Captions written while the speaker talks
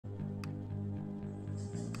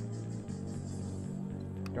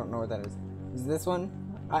Don't know what that is. Is this one?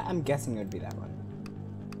 I'm guessing it would be that one.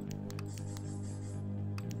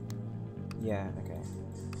 Yeah, okay.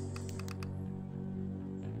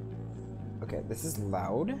 Okay, this is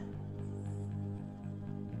loud.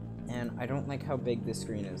 And I don't like how big this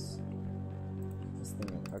screen is. This thing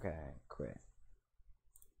is, okay, quit.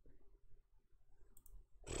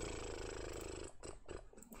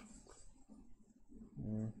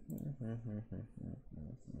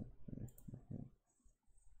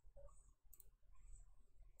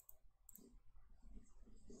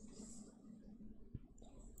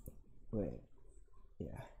 Wait, yeah.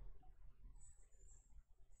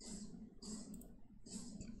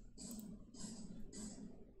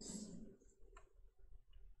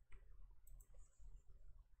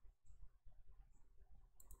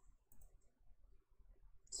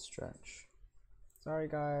 Stretch. Sorry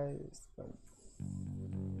guys, but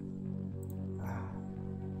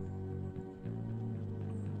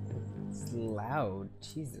it's loud.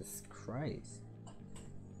 Jesus Christ.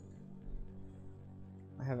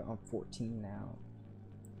 I have it on 14 now.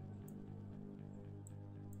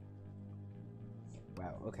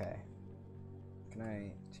 Wow, okay. Can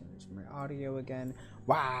I change my audio again?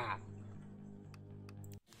 Wow!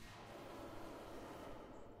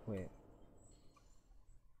 Wait.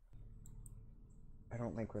 I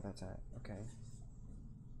don't like where that's at. Okay.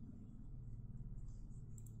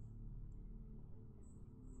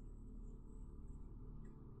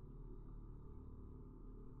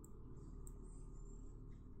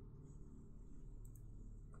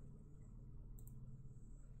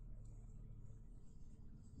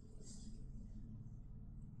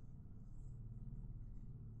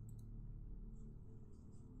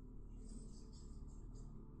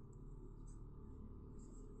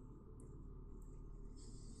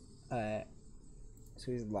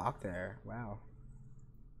 So he's locked there. Wow.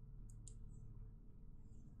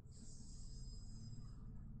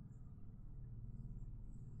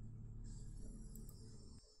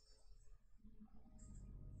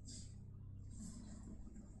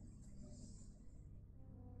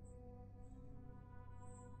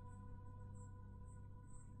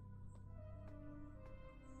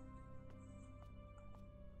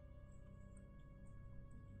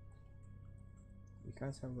 You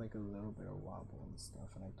guys have like a little bit of wobble and stuff,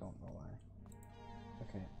 and I don't know why.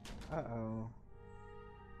 Okay. Uh-oh.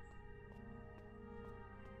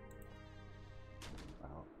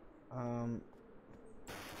 Wow.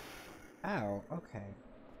 Ow, okay.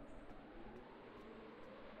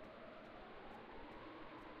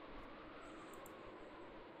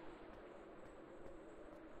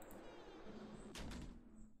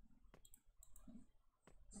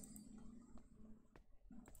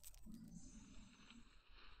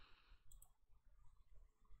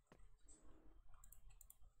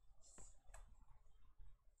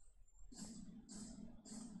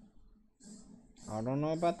 I don't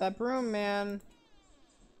know about that broom, man.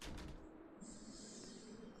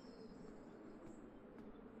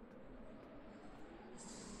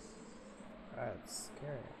 That's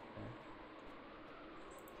scary.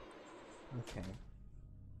 Okay.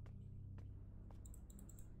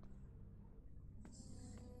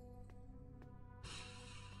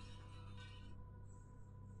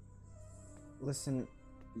 Listen,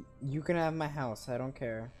 you can have my house. I don't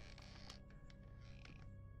care.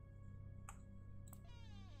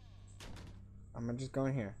 I'm gonna just go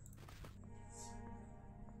in here.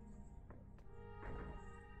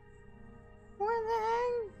 What the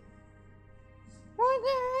heck? What the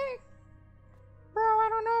heck? Bro, I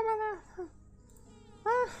don't know about that.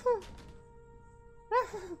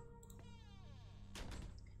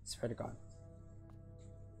 Swear to God.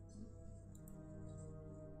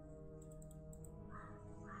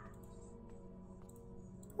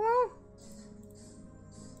 Hello?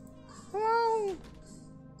 Hello?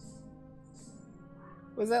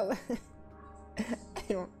 Was that? I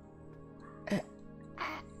don't.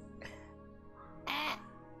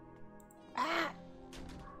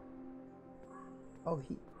 Oh,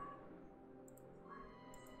 he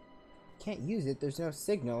can't use it. There's no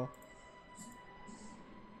signal.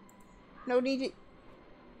 No need to.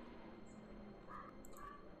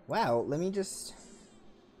 Wow, let me just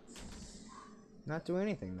not do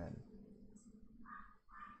anything then.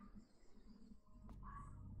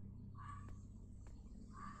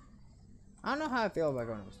 I don't know how I feel about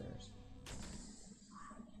going upstairs.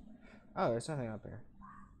 Oh, there's nothing up here.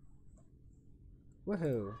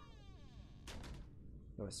 Woohoo.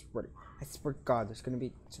 No, I swear to God, there's gonna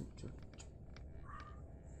be some.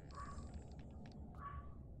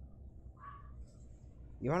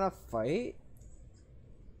 You wanna fight?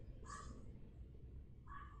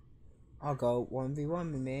 I'll go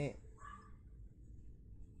 1v1 with me.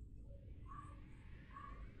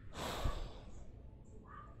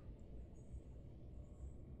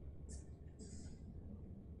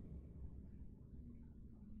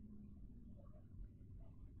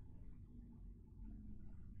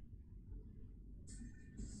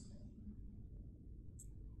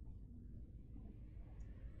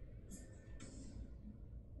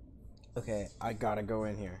 Okay, I gotta go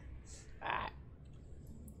in here. Ah.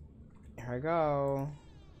 Here I go.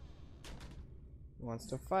 Who wants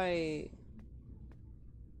to fight?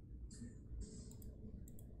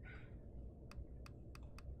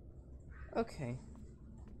 Okay.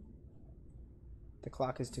 The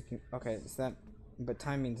clock is ticking. Okay, so that. But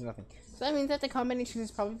time means nothing. So that means that the combination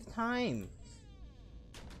is probably the time.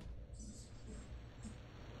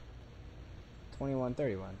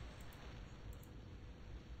 21:31.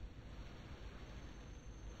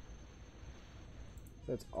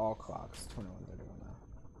 So it's all clocks. 21:31 now.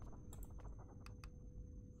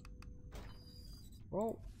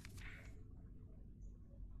 Roll.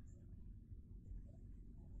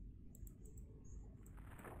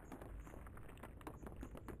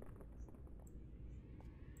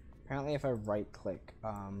 Apparently, if I right click,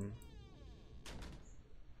 I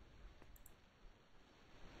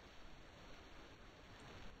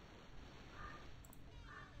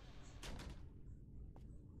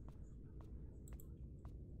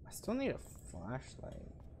still need a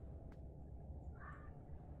flashlight.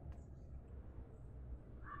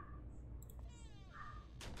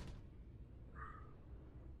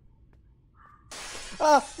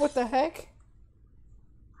 Ah, what the heck?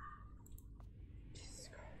 Jesus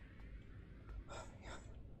Christ.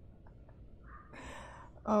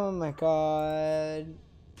 Oh my god.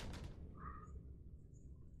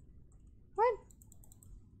 What?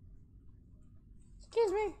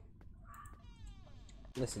 Excuse me.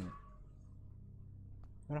 Listen.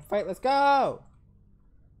 Wanna fight? Let's go!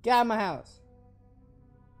 Get out of my house.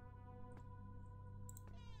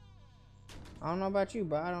 I don't know about you,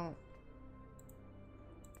 but I don't.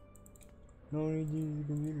 No need to use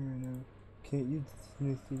the computer right now. Can't use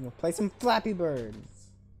this signal. Play some Flappy Bird.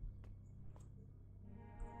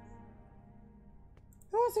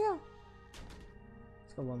 Who wants to go?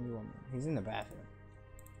 Let's go 1v1. He's in the bathroom.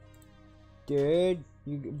 Dude,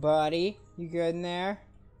 buddy, you good in there?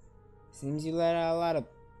 Seems you let out a lot of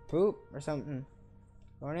poop or something.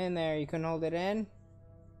 Going in there, you couldn't hold it in?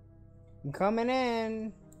 I'm coming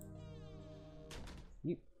in.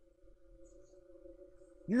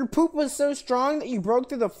 Your poop was so strong that you broke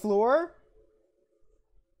through the floor?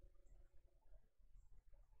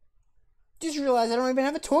 Just realized I don't even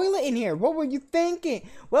have a toilet in here. What were you thinking?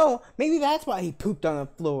 Well, maybe that's why he pooped on the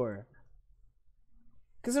floor.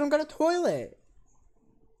 Because I don't got a toilet.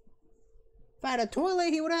 If I had a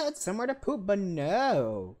toilet, he would have had somewhere to poop, but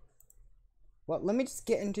no. Well, let me just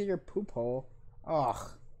get into your poop hole.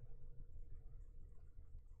 Ugh.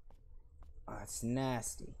 Oh, it's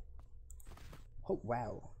nasty. Oh,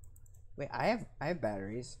 wow. Wait, I have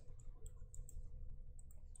batteries.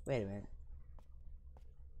 Wait a minute.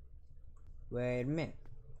 Wait a minute.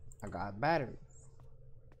 I got batteries.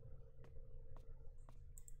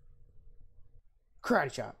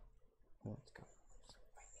 Karate chop. Oh, let's go.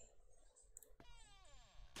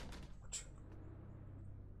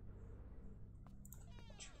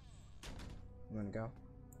 You wanna go?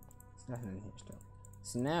 There's nothing in here still.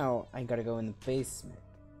 So now I gotta go in the basement.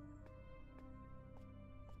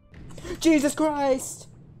 Jesus Christ!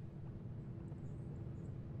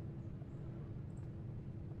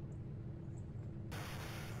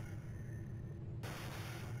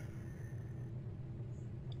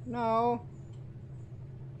 No.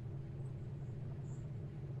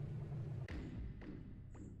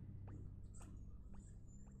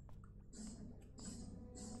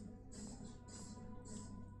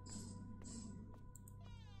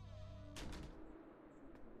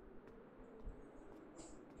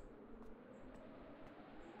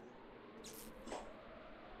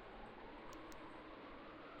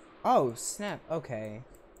 Oh, snap. Okay.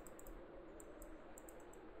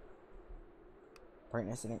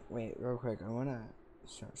 Brightness and wait, real quick. I wanna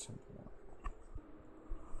start something out.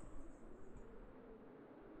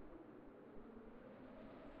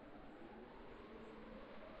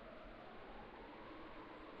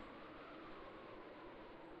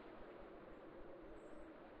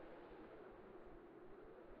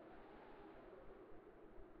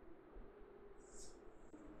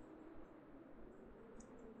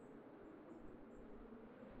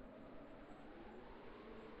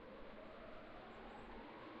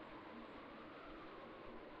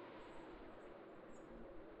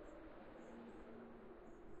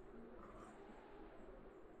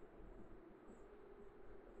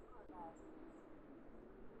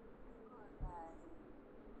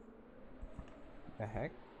 The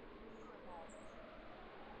heck?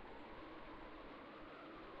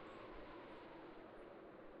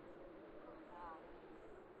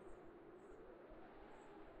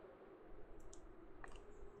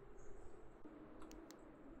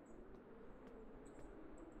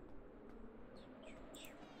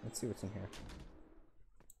 Let's see what's in here.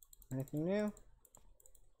 Anything new?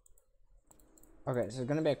 Okay, so there's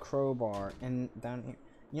gonna be a crowbar and down here.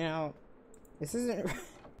 You know, this isn't.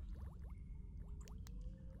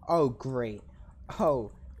 Oh, great.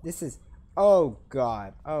 Oh, this is. Oh,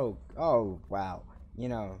 God. Oh, wow. You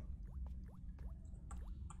know.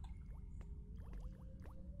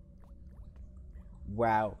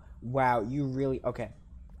 Wow. Wow, you really. Okay.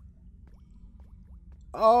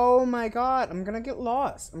 Oh my God, I'm gonna get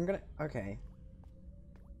lost. I'm gonna. Okay.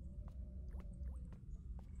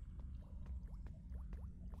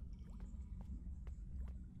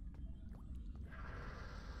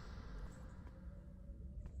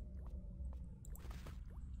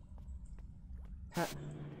 Ha.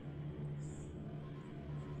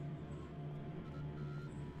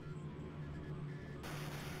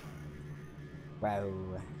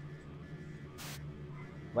 Wow.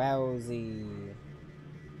 Wowzy.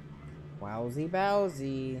 Wowzy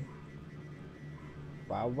bowsy.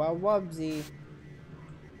 Wow wow wubsy.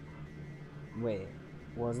 Wait,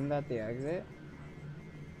 wasn't that the exit?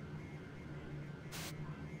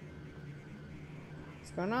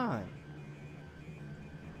 What's going on?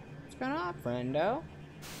 What's going on, friendo?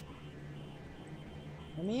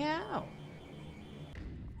 Let me out.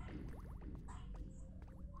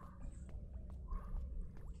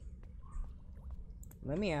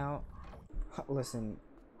 Let me out. Listen,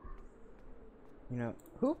 you know,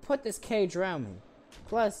 who put this cage around me?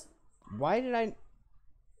 Plus, why did I...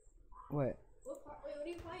 What? What are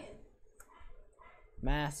you playing?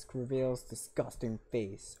 Mask reveals disgusting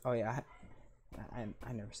face. Oh yeah, I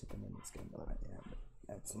never said the name of this game, by the way. Yeah, but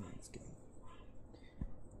that's the name of this game.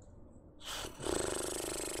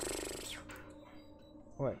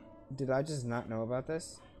 What? Did I just not know about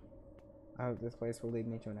this? I hope this place will lead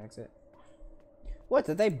me to an exit. What,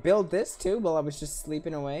 did they build this too while I was just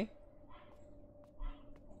sleeping away?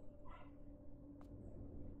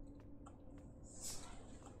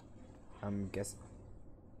 I'm guessing.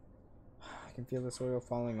 I can feel the soil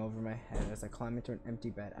falling over my head as I climb into an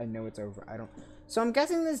empty bed. I know it's over. I don't. So I'm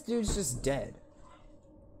guessing this dude's just dead.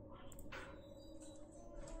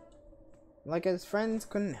 Like his friends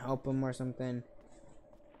couldn't help him or something.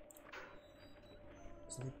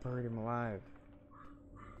 So they buried him alive.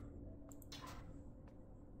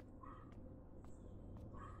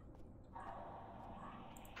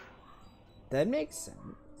 That makes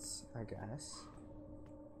sense, I guess.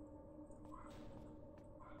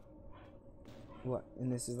 What?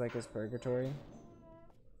 And this is like his purgatory?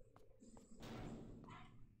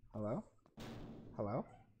 Hello? Hello?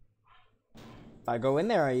 If I go in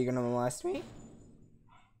there, are you gonna molest me?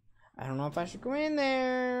 I don't know if I should go in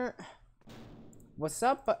there. What's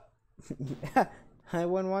up? But yeah, I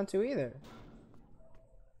wouldn't want to either.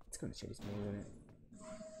 It's gonna chase me, isn't it?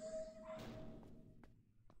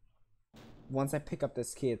 Once I pick up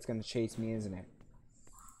this key, it's gonna chase me, isn't it?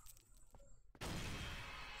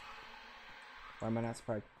 Why am I not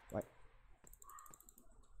surprised? What?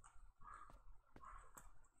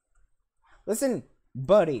 Listen,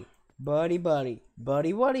 buddy. Buddy.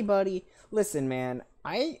 Listen, man.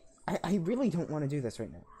 I really don't want to do this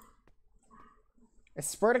right now. I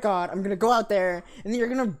swear to God, I'm gonna go out there, and then you're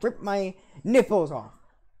gonna rip my nipples off.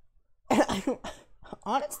 And I don't...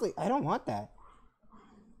 Honestly, I don't want that.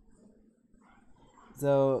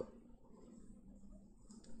 So...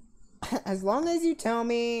 as long as you tell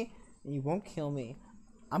me you won't kill me,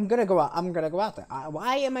 I'm gonna go out. I'm gonna go out there.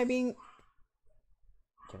 Why am I being...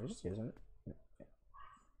 Can I just hear something?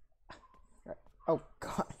 Oh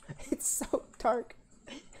God, it's so dark,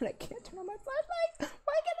 and I can't turn on my flashlight.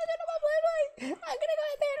 Why can't I turn on my flashlight? I'm gonna go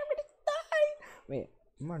out there and I'm gonna die. Wait,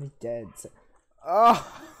 I'm already dead. So... Oh,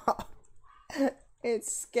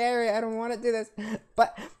 it's scary. I don't want to do this,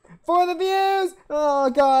 but for the views. Oh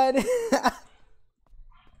God.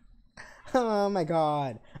 Oh my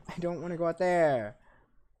God, I don't want to go out there.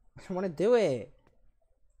 I don't want to do it.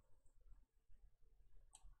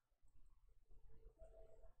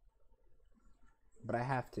 But I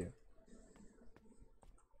have to.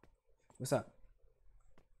 What's up?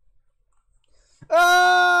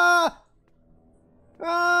 Ah!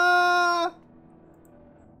 Ah!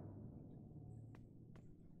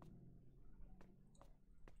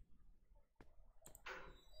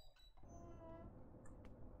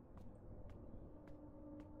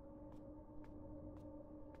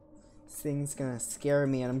 This thing's gonna scare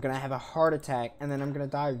me and I'm gonna have a heart attack and then I'm gonna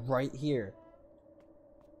die right here.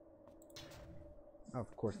 Oh,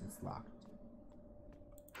 of course it's locked.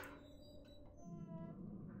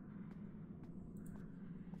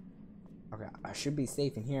 Okay, I should be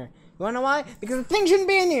safe in here. You wanna know why? Because the thing shouldn't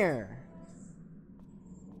be in here!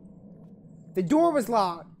 The door was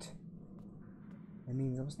locked! That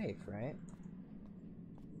means I'm safe, right?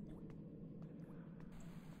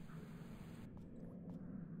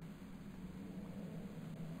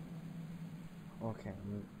 Okay.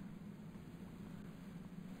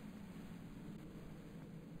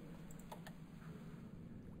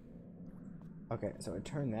 Okay, so I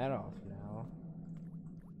turned that off now.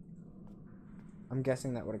 I'm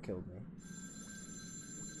guessing that would have killed me.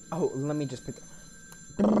 Oh, let me just pick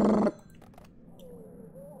the...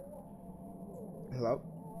 Hello?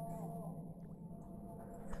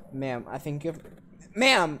 Ma'am, I think you have...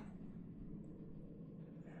 Ma'am!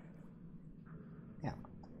 Yeah.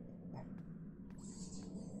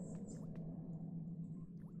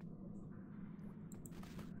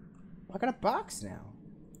 I got a box now.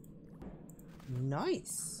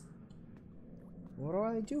 Nice. What do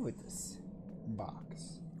I do with this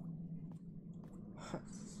box?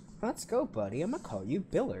 Let's go, buddy. I'm gonna call you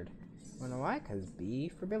Billard. Wanna know why? Cause B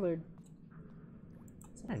for Billard.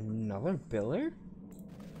 Is that another Billard?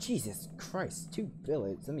 Jesus Christ, 2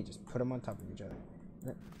 Billards. Let me just put them on top of each other.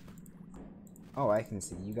 Oh, I can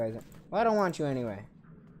see you guys. Well, I don't want you anyway.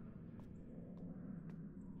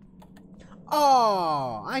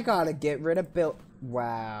 Oh, I gotta get rid of Bill.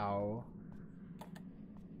 Wow.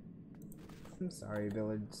 I'm sorry,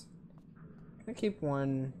 Billards. I'm gonna keep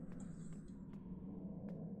one.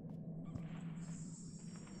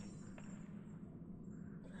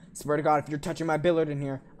 Swear to God, if you're touching my Billard in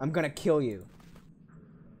here, I'm gonna kill you.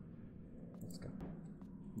 Let's go.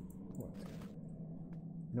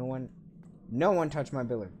 No one touched my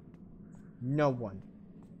Billard. No one.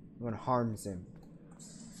 No one harms him.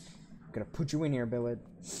 I'm gonna put you in here, Billard.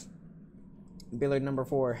 Billard number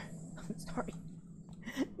 4. I'm sorry.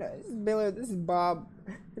 No, this is Billard. This is Bob.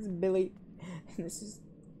 This is Billy. And this is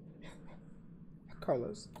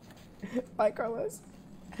Carlos. Bye, Carlos.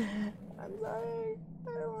 I'm sorry.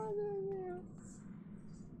 I don't want to do you.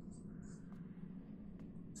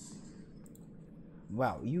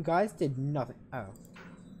 Wow, you guys did nothing. Oh.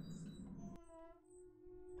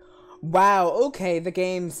 Wow, okay, the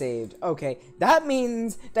game saved. Okay, that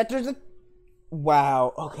means that there's a...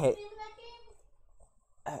 Wow, okay.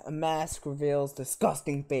 A mask reveals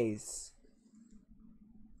disgusting face.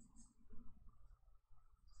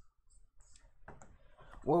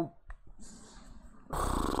 Well...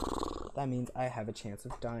 That means I have a chance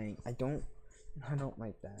of dying. I don't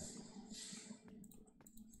like that.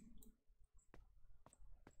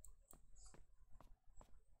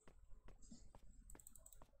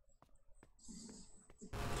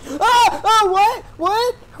 Ah! Oh, what?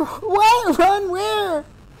 What? What? Run where?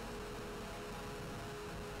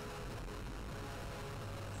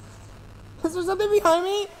 Is there something behind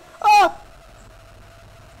me? Ah!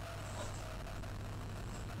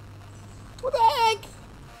 What the heck?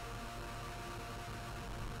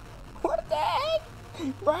 What the heck?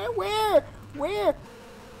 Right where? Where?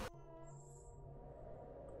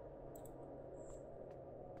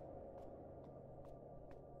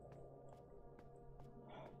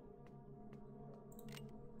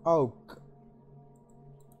 Oh.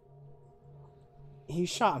 He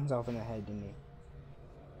shot himself in the head, didn't he?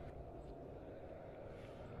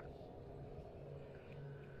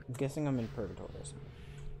 I'm guessing I'm in purgatory or something.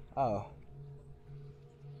 Oh.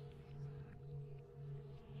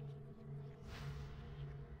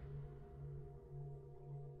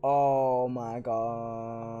 Oh my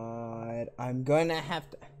God. I'm gonna have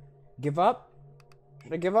to give up?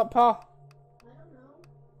 Should I give up, Paul? I don't know.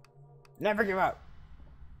 Never give up.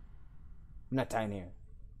 I'm not dying here.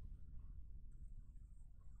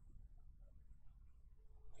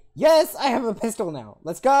 Yes, I have a pistol now.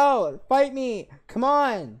 Let's go. Fight me. Come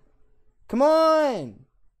on. Come on.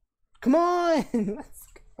 Come on. Let's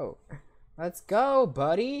go. Let's go,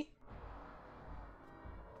 buddy.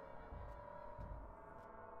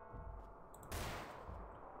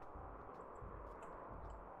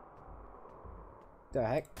 The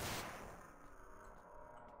heck?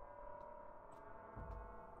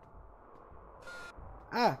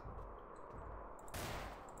 Ah.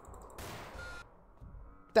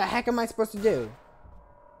 The heck am I supposed to do?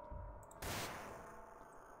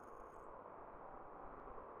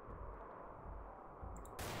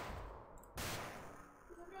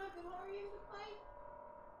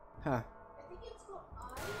 Huh. I think it's called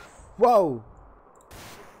eyes. Whoa.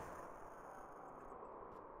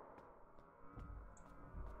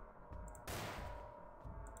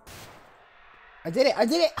 I did it! I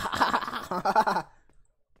did it!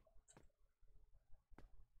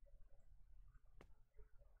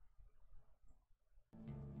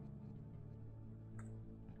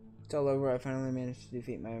 It's all over. I finally managed to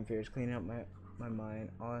defeat my own fears, clean up my mind.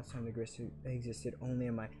 All that time the existed only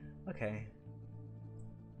in my... Okay.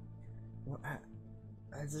 Well, that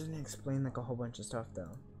doesn't explain like a whole bunch of stuff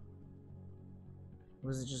though.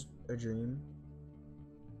 Was it just a dream?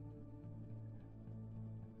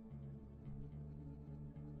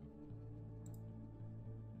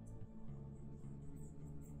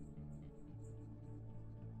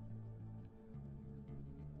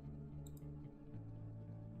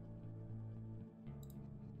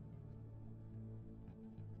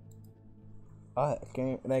 Oh,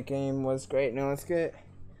 that game was great. Now let's get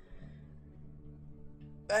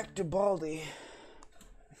back to Baldi.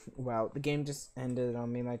 Wow, the game just ended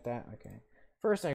on me like that? Okay. First I